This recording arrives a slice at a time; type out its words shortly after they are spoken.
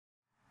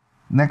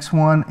Next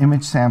one,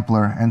 image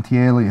sampler,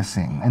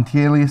 anti-aliasing.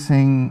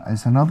 Anti-aliasing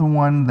is another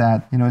one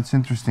that, it's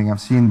interesting.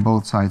 I've seen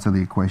both sides of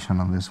the equation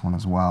on this one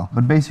as well.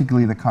 But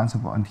basically the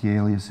concept of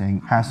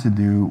anti-aliasing has to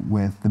do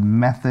with the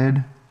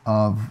method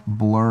of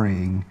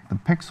blurring the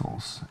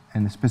pixels,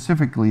 and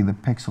specifically the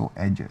pixel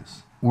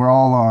edges. We're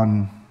all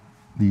on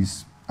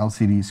these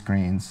LCD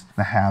screens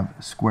that have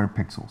square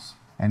pixels.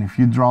 And if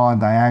you draw a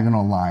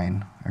diagonal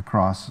line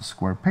across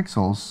square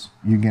pixels,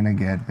 you're gonna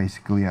get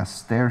basically a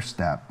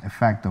stair-step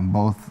effect on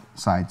both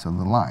sides of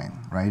the line,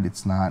 right?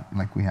 It's not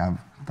like we have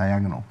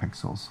diagonal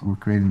pixels. We're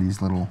creating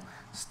these little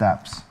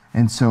steps.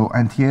 And so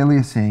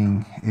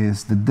anti-aliasing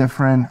is the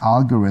different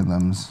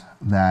algorithms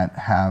that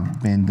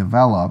have been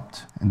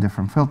developed in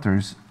different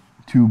filters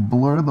to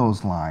blur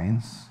those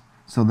lines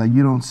so that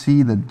you don't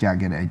see the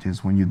jagged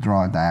edges when you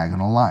draw a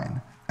diagonal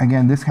line.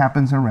 Again, this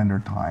happens in render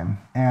time,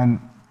 and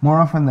more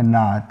often than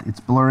not, it's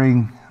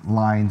blurring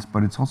lines,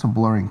 but it's also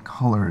blurring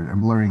color and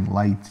blurring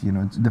light.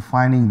 It's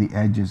defining the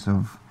edges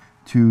of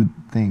two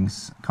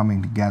things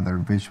coming together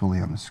visually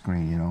on the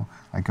screen,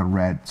 like a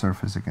red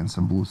surface against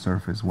a blue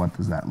surface. What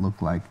does that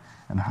look like,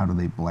 and how do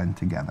they blend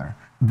together?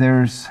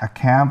 There's a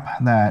camp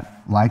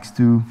that likes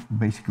to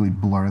basically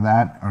blur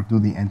that or do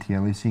the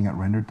anti-aliasing at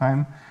render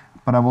time,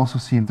 but I've also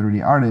seen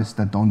 3D artists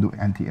that don't do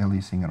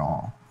anti-aliasing at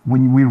all.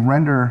 When we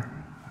render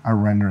our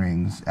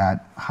renderings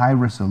at high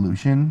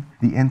resolution,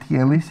 the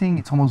anti-aliasing,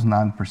 it's almost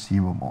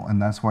non-perceivable,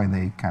 and that's why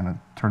they kind of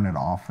turn it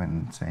off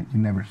and say you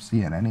never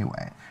see it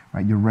anyway,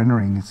 right? Your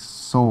rendering is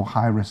so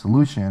high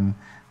resolution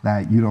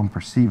that you don't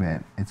perceive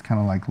it. It's kind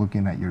of like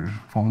looking at your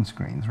phone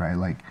screens, right?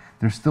 Like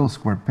there's still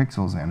square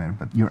pixels in it,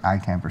 but your eye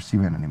can't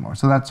perceive it anymore.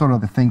 So that's sort of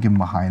the thinking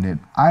behind it.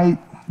 I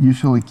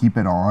usually keep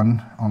it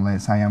on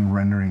unless I am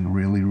rendering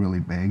really, really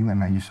big,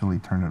 then I usually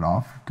turn it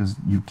off because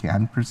you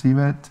can perceive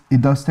it.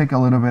 It does take a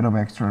little bit of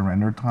extra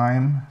render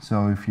time.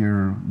 So if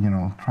you're,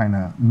 trying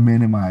to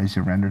minimize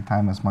your render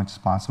time as much as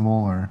possible,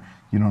 or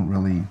you don't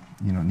really,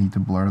 need to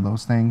blur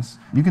those things,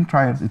 you can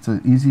try it. It's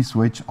an easy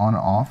switch on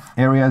off.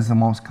 Area is the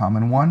most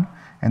common one.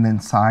 And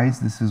then size,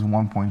 this is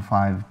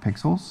 1.5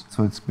 pixels.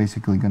 So it's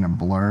basically gonna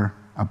blur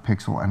a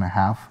pixel and a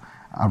half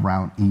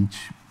around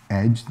each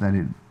edge that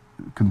it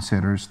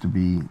considers to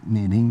be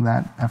needing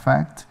that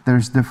effect.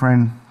 There's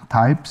different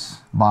types.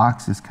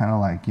 Box is kind of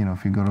like,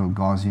 if you go to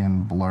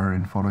Gaussian blur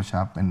in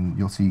Photoshop and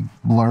you'll see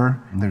blur,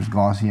 there's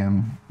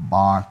Gaussian,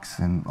 box,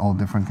 and all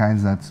different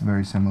kinds. That's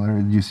very similar.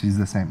 It uses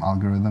the same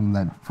algorithm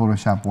that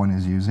Photoshop one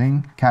is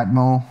using.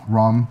 Catmull,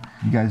 ROM,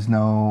 you guys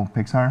know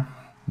Pixar?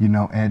 You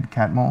know Ed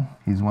Catmull?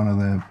 He's one of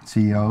the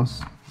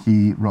CEOs.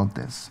 He wrote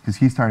this because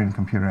he started in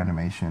computer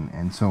animation,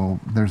 and so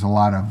there's a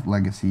lot of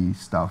legacy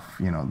stuff.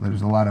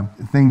 There's a lot of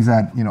things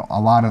that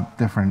a lot of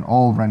different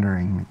old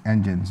rendering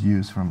engines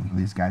use from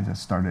these guys that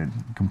started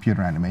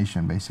computer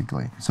animation,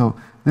 basically. So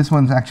this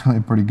one's actually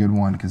a pretty good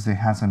one because it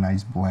has a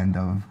nice blend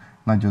of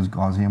not just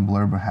Gaussian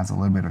blur, but has a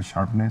little bit of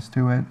sharpness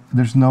to it.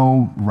 There's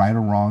no right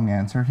or wrong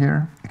answer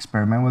here.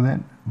 Experiment with it,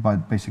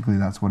 but basically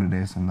that's what it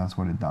is and that's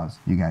what it does.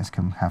 You guys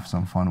can have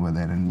some fun with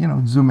it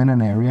and zoom in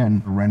an area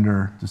and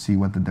render to see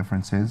what the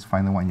difference is,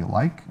 find the one you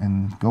like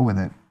and go with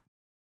it.